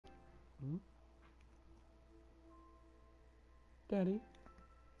Hmm? Daddy?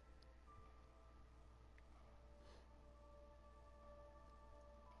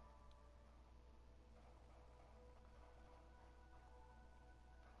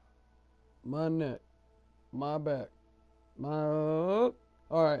 My neck. My back. My...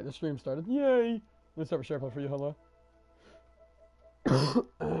 Alright, the stream started. Yay! Let's start with SharePlay for you, hello.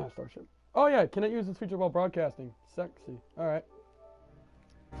 Start share. Oh yeah, can I use this feature while broadcasting? Sexy. Alright.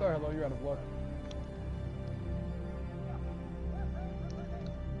 Sorry, hello, you're out of luck.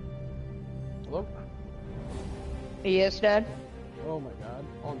 Hello? Yes, Dad? Oh my god.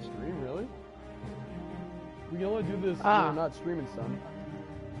 On stream, really? We can only do this when we're not streaming, son.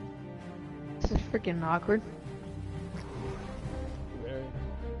 This is freaking awkward. Very.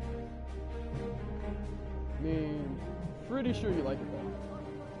 I mean, pretty sure you like it though.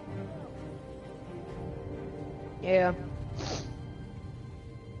 Yeah.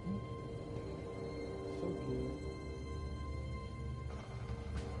 So cute.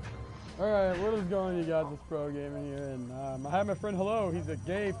 Alright, what is going, you guys? It's Pro Gaming here, and I have my friend Hello. He's a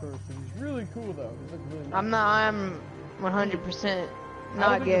gay person. He's really cool though. He's like really nice. I'm 100%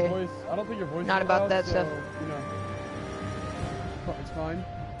 not gay. I don't think your voice not is about loud, that so, stuff. You know, it's fine.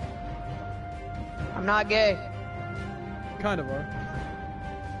 I'm not gay. Kind of are.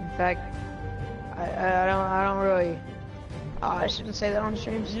 In fact, I don't really. Oh, I shouldn't say that on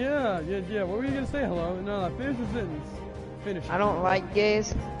streams. Yeah. What were you gonna say, Hello? No, finish the sentence. Finish. I don't like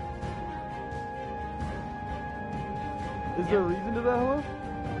gays. Is there a reason to that, Hello?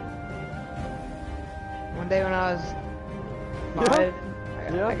 One day when I was 5,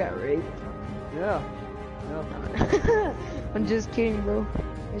 I got raped. Yeah. I'm just kidding, bro.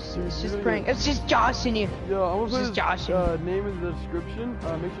 It's just prank. It's just joshing you. Yeah, I'm gonna put his name in the description.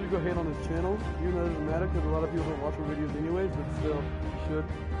 Make sure you go hit on his channel. Even though it doesn't matter because a lot of people don't watch our videos anyways, but still, you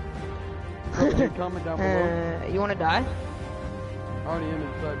should. Comment down below. You wanna die? I already am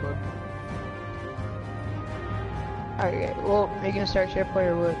inside, bud. Okay, well, are you gonna start SharePlay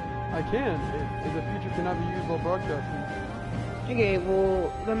or what? I can. The feature cannot be used while broadcasting. Okay,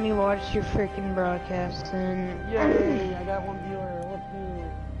 well, let me watch your freaking broadcast and... Yay, I got one viewer.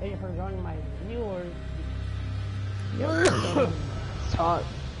 Thank you for joining my viewers. Talk.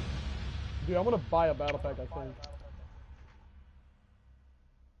 Dude, I'm gonna buy a BattlePack, I think.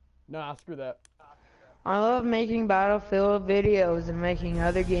 Nah, screw that. I love making Battlefield videos and making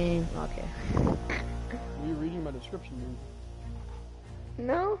other games. Okay. Were you reading my description, dude?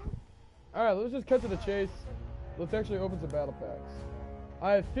 No? Alright, let's just cut to the chase. Let's actually open some battle packs.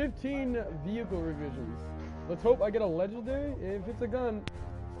 I have 15 vehicle revisions. Let's hope I get a legendary. If it's a gun,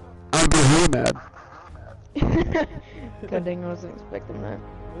 I'm gonna be really mad. God dang, I wasn't expecting that.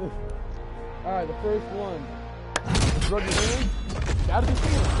 Alright, the first one. Drug your name. Gotta be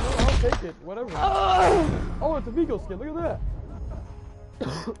seen. I'll take it. Whatever. Oh, it's a vehicle skin. Look at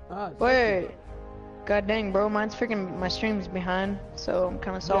that. Wait. God dang, bro. Mine's freaking. My stream's behind, so I'm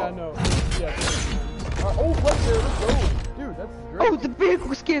kind of salty. Yeah, I know. Yeah. Oh, legendary. Let's go. Dude, that's great. Oh, the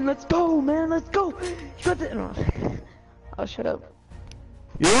vehicle skin. Let's go, man. Let's go. Shut the. No. Oh, shut up.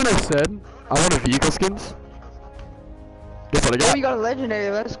 You know what I said? I wanted vehicle skins. Guess what I got? Oh, you got a legendary.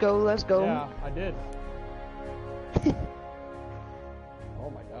 Let's go. Let's go. Yeah, I did.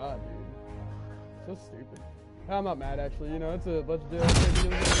 Oh my god, dude. So stupid. I'm not mad, actually. You know, it's a legendary.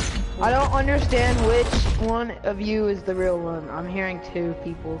 I don't understand which one of you is the real one. I'm hearing two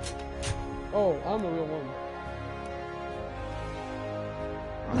people. Oh, I'm the real one.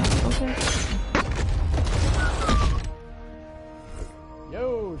 Okay.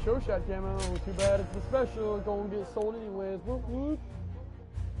 Yo, show shot camo. Too bad it's the special. It's gonna get sold anyways. Whoop whoop.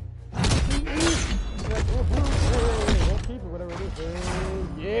 We'll keep it, whatever it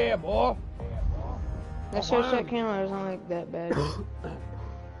is. Yeah, boy. That show shot camo isn't like that bad.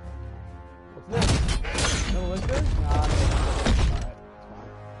 What's next? No legendary? Nah, no. Alright, it's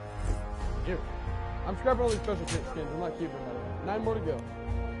fine. Here. I'm scrapping all these special skins. I'm not keeping them. 9 more to go.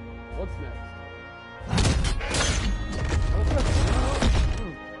 What's next?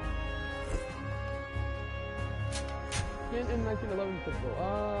 Skin in 1911 pistol.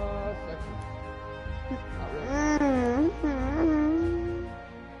 Sexy. Not really.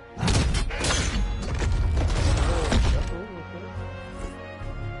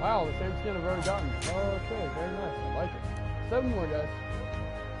 Wow, the same skin I've already gotten. Okay, very nice. I like it. 7 more, guys.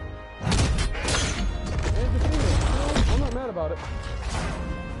 And casino. I'm not mad about it.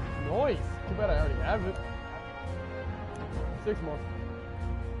 Nice. Too bad I already have it. 6 more.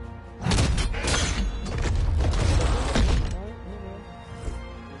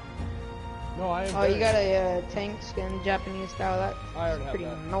 No, I am. Oh, you got a tank skin, Japanese style. I already That's have pretty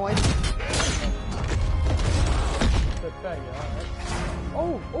that. nice.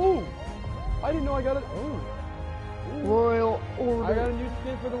 Oh! I didn't know I got it. Oh. Ooh. Royal Order. I got a new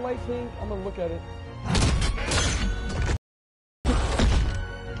skin for the light tank. I'm gonna look at it.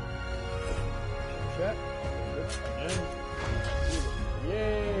 Chat. Again.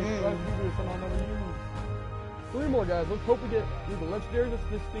 Yay! Let's do this and I'll never use. 3 more guys. Let's hope we get the legendary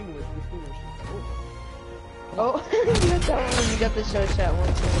distinguished. Oh, you got that one. You got the show chat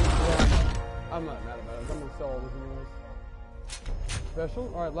one too. Yeah, I'm not mad about it. I'm gonna sell all this anyways. Special?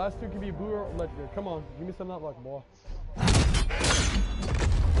 Alright, last 2 can be blue or legendary. Come on, give me some of that luck, boy.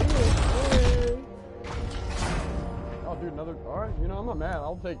 Hey. Oh, dude, another. Alright, you know, I'm not mad.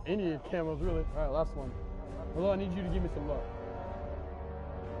 I'll take any camos, really. Alright, last one. Hello, I need you to give me some luck.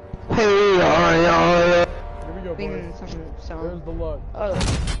 Hey, Here we go, boys. Some. There's the luck. Oh.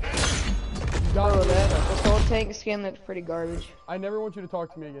 You got me. That assault tank skin looks pretty garbage. I never want you to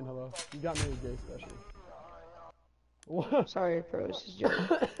talk to me again, hello. You got me a gay special. What? Sorry, bro. It's just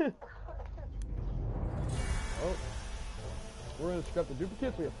joking. Oh. We're gonna scrap the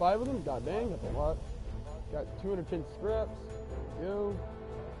duplicates. We have 5 of them. God dang, that's a lot. Got 210 scraps. There we go.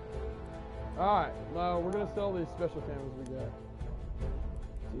 Alright, now we're gonna sell these special camos we got.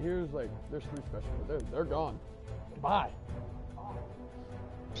 See, here's like, there's 3 special, but they're gone. Goodbye.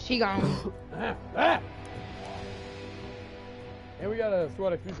 She gone. And we got a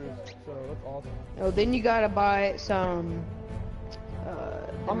SWAT features, so that's awesome. Oh, then you gotta buy some.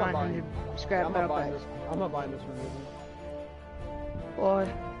 I'm not buying 900 scrap I'm battle not buying packs. this. I'm not buying this revision. Why?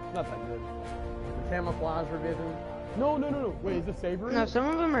 It's not that good. The camouflage revision. No. Wait, is it Saber? No, some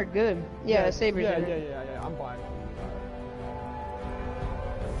of them are good. Yeah, Saber's yeah, good. yeah. I'm buying it.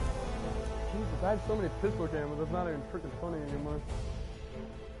 Jesus, I have so many pistol camos. It's not even freaking funny anymore.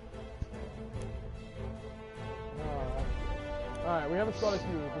 Alright, we have a SWAT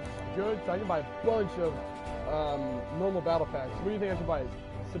few, which is good, so I can buy a bunch of normal battle packs. What do you think I should buy?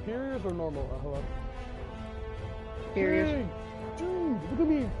 Superiors or normal? Hello? Superiors. Dang, dude, look at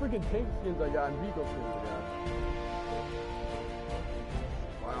me freaking tank skins I got and vehicle skins I got.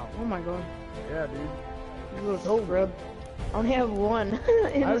 Wow. Oh my god. Yeah, dude. You little scrub. I only have 1.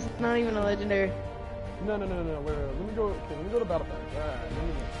 It's not even a legendary. No. Wait. Let me go to battle packs. Alright, let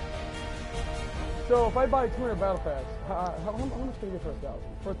me go. So if I buy 200 battle packs, how much can I get for 1,000?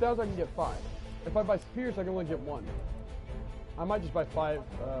 For 1,000 I can get 5. If I buy superiors I can only get 1. I might just buy 5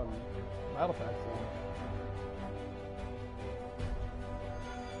 battle packs then.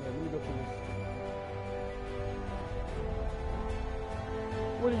 Yeah, let me go through this.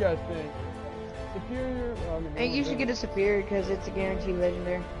 What do you guys think? Superior? I think you should get a superior because it's a guaranteed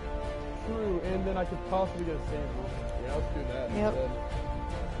legendary. True, and then I could possibly get a sample. Yeah, let's do that Yep. instead.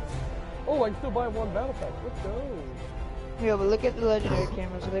 Oh, I can still buy 1 battle pack. Let's go. Yeah, but look at the legendary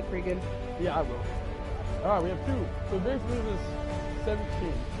cameras. They look pretty good. Yeah, I will. Alright, we have 2. So basically this is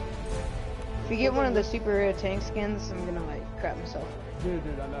 17. If you get one of the super rare tank skins, I'm gonna like crap myself. Dude,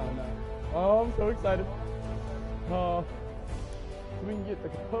 I know. Oh, I'm so excited. So we can get the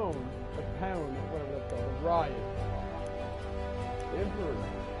Capone, the Pound, whatever that's called, the Riot, the Emperor,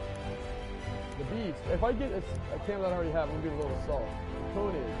 the Beast. If I get a camo that I already have, I'm gonna do a little assault. The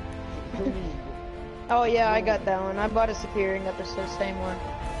Koenig, the Koenig. Oh yeah, I got that one. I bought a superior and got the same one.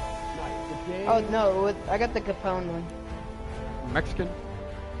 Nice. The Game. Oh no, I got the Capone one. Mexican.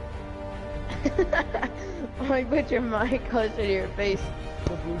 Like put your mic closer to your face.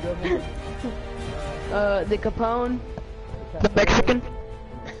 The Blue Devil. The Capone. The Mexican.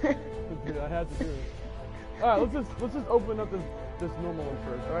 Dude, I had to do it. Alright, let's just open up this normal one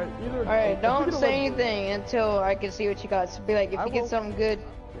first, alright? Alright, don't say anything until I can see what you got. So be like, if you get something good,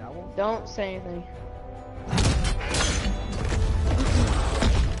 yeah, I won't. don't say anything.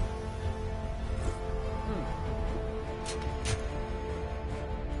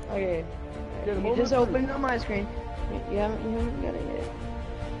 Okay. You just opened it on my screen. You haven't got it yet.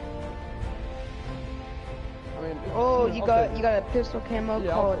 I mean, oh, you got a pistol camo.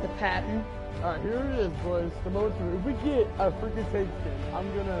 Yeah, Call it the patent. Alright, here it is, boys. The moment if we get a freaking tank skin, I'm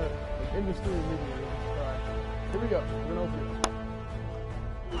gonna end the stream immediately. Alright, here we go. We're gonna open it.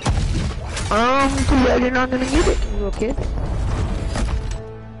 Too bad you're not gonna get it, you little kid.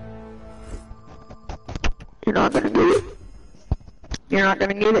 You're not gonna get it. You're not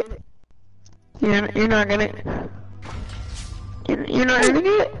gonna get it. You're not gonna. You're not gonna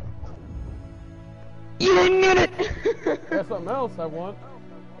get it. You didn't get it. That's something else I want.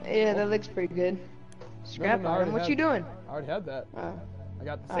 Yeah, that looks pretty good. Scrap item. What you doing? I already had that. Oh. I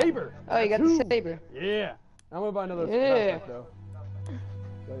got the saber. Oh, you got the saber. Yeah. I'm gonna buy another Yeah. scrap pack though.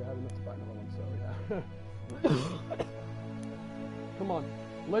 So I have enough to buy another one. So Come on.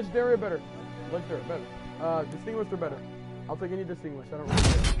 Legendary or better? Legendary or better. Distinguished or better? I'll take any distinguished. I don't really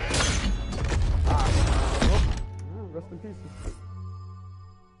care. Well, rest in peace.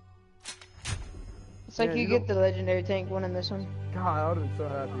 It's like Man, you you get don't- the legendary tank winning this one. God, I would have been so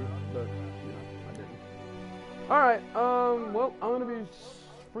happy, but, you know, I didn't. Alright, well, I'm gonna be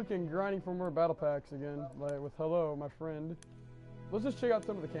freaking grinding for more battle packs again, like with hello, my friend. Let's just check out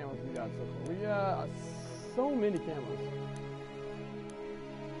some of the camos we got so far. We got so many camos.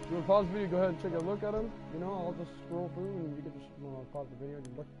 You want to pause the video, go ahead and take a look at them. You know, I'll just scroll through and you can just pause the video and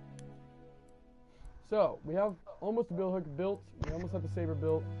just look. So, we have almost the bill hook built. We almost have the saber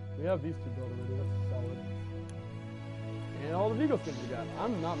built. We have these two built already. That's solid. And all the vehicle skins we got.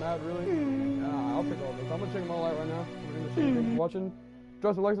 I'm not mad, really. I'll take all those. I'm going to check them all out right now. Thanks for watching.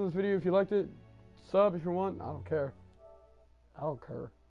 Drop some likes on this video if you liked it. Sub if you want. I don't care. I don't care.